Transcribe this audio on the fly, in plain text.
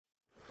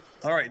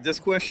All right, this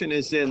question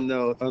is in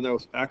on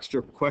those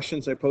extra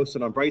questions I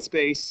posted on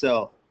Brightspace.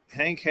 So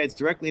Hank heads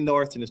directly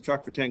north in his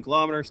truck for 10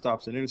 kilometers,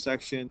 stops at an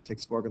intersection,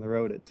 takes a fork in the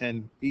road at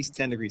 10 east,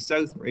 10 degrees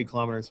south, or 8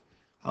 kilometers.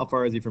 How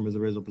far is he from his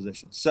original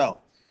position? So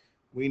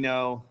we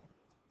know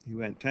he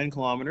went 10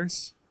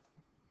 kilometers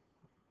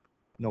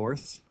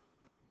north,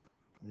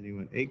 and then he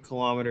went 8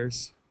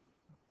 kilometers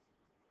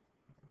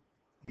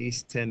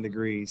east, 10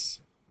 degrees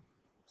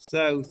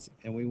south,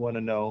 and we want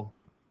to know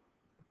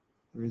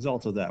the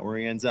result of that, where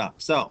he ends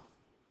up. So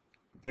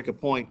pick a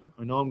point.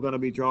 I know I'm going to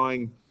be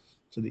drawing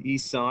to the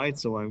east side,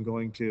 so I'm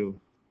going to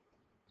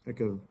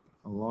pick a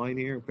line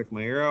here, pick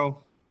my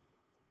arrow,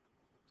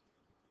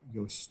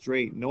 go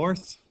straight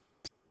north.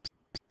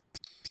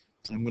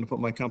 I'm going to put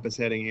my compass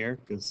heading here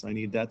because I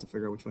need that to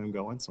figure out which way I'm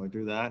going, so I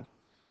do that.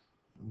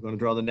 I'm going to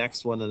draw the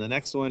next one, and the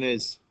next one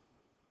is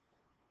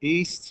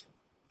east,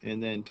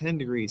 and then 10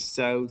 degrees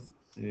south,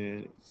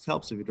 and it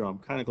helps if you draw them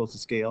kind of close to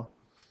scale.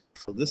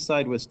 So this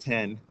side was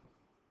 10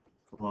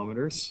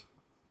 kilometers,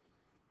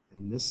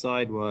 and this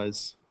side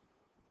was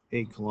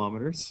 8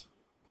 kilometers.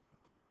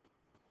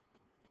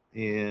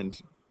 And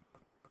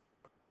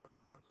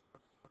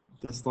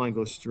this line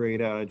goes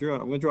straight out. I'm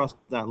going to draw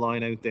that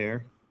line out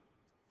there.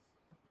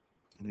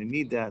 And I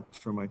need that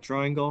for my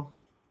triangle.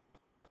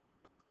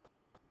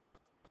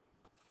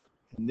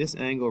 And this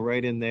angle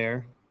right in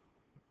there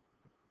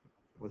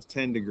was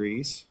 10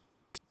 degrees.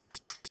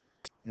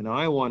 And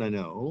I want to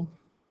know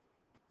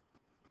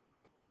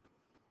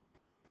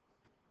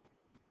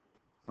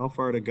how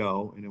far to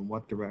go and in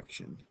what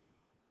direction.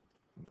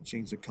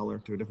 Change the color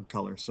to a different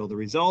color. So the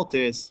result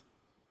is,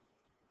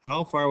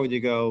 how far would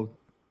you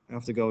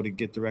have to go to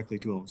get directly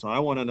to them? So I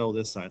want to know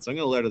this side. So I'm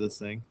going to letter this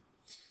thing.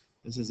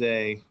 This is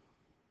A,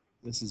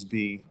 this is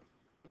B,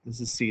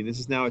 this is C. This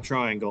is now a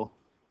triangle.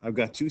 I've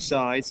got two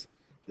sides.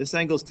 This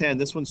angle's 10,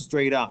 this one's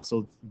straight up.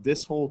 So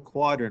this whole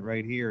quadrant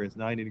right here is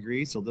 90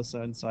 degrees. So this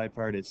inside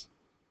part is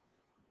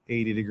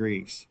 80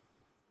 degrees.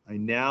 I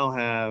now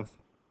have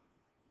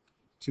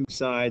two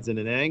sides and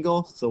an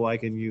angle, so I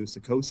can use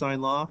the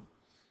cosine law.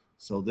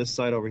 So this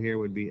side over here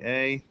would be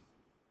A,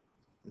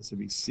 this would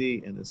be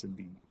C, and this would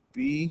be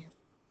B.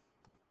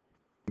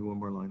 Do one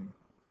more line here.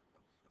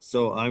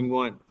 So I'm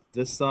going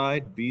this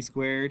side, B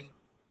squared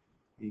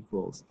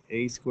equals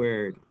A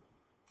squared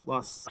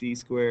plus C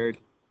squared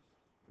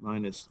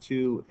minus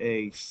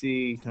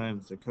 2AC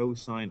times the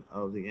cosine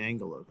of the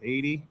angle of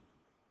 80.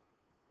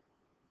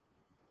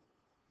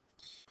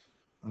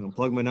 I'm going to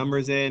plug my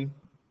numbers in.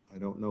 I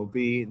don't know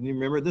B. And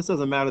remember, this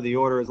doesn't matter the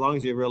order as long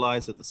as you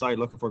realize that the side you're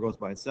looking for goes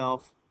by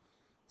itself.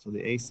 So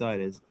the A side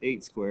is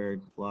 8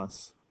 squared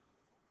plus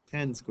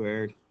 10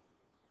 squared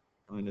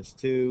minus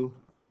 2.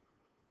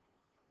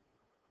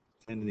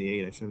 10 to the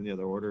 8, I should have in the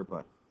other order,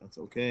 but that's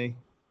okay.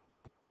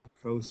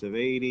 Cos of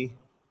 80.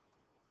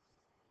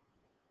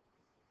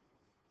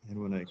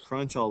 And when I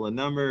crunch all the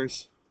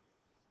numbers,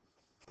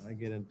 I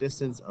get a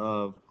distance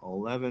of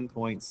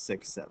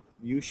 11.67.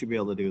 You should be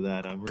able to do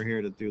that. We're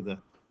here to do the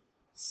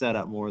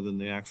setup more than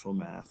the actual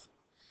math.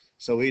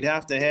 So we'd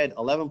have to head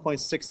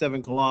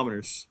 11.67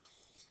 kilometers.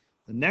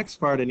 The next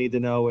part I need to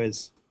know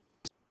is,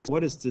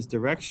 what is this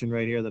direction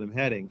right here that I'm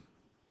heading?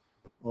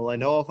 Well, I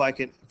know if I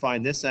can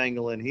find this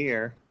angle in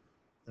here,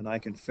 then I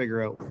can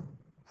figure out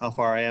how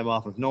far I am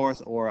off of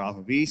north or off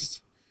of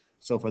east.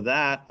 So for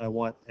that, I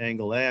want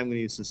angle A. I'm going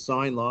to use the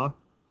sine law.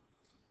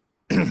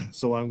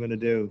 So I'm going to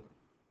do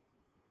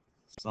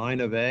sine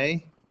of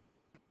A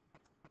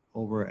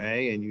over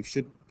A, and you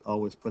should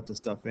always put the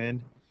stuff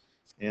in.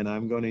 And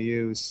I'm going to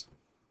use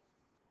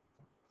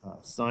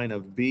sine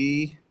of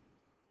B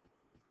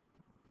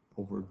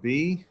over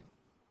B.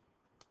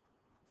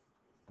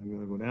 I'm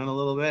going to go down a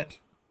little bit,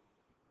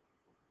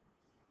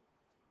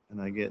 and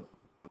I get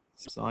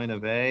sine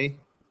of A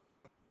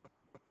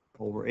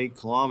over 8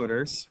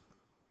 kilometers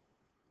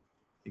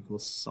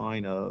equals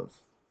sine of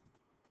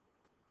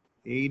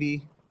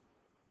 80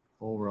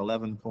 over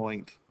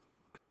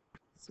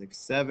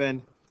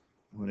 11.67.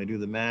 When I do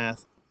the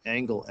math,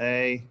 angle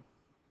A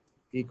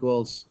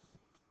equals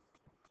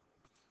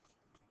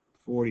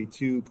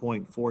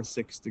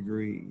 42.46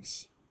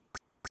 degrees.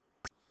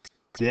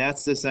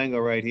 That's this angle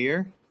right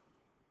here.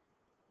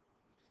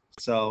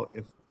 So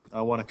if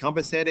I want a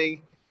compass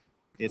heading,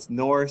 it's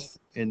north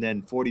and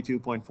then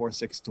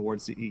 42.46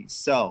 towards the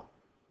east. So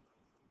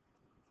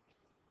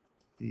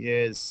he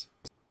is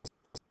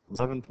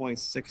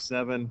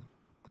 11.67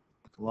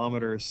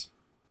 kilometers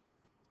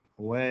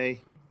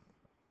away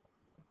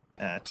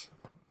at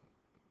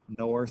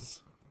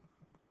north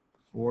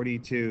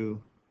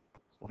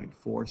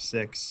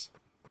 42.46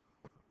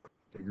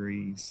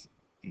 degrees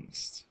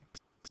east.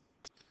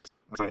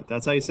 All right,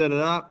 that's how you set it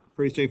up.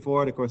 Pretty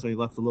straightforward. Of course, I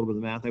left a little bit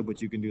of the math out, but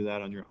you can do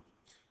that on your own.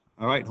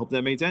 All right, hope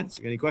that made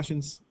sense. Any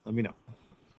questions? Let me know.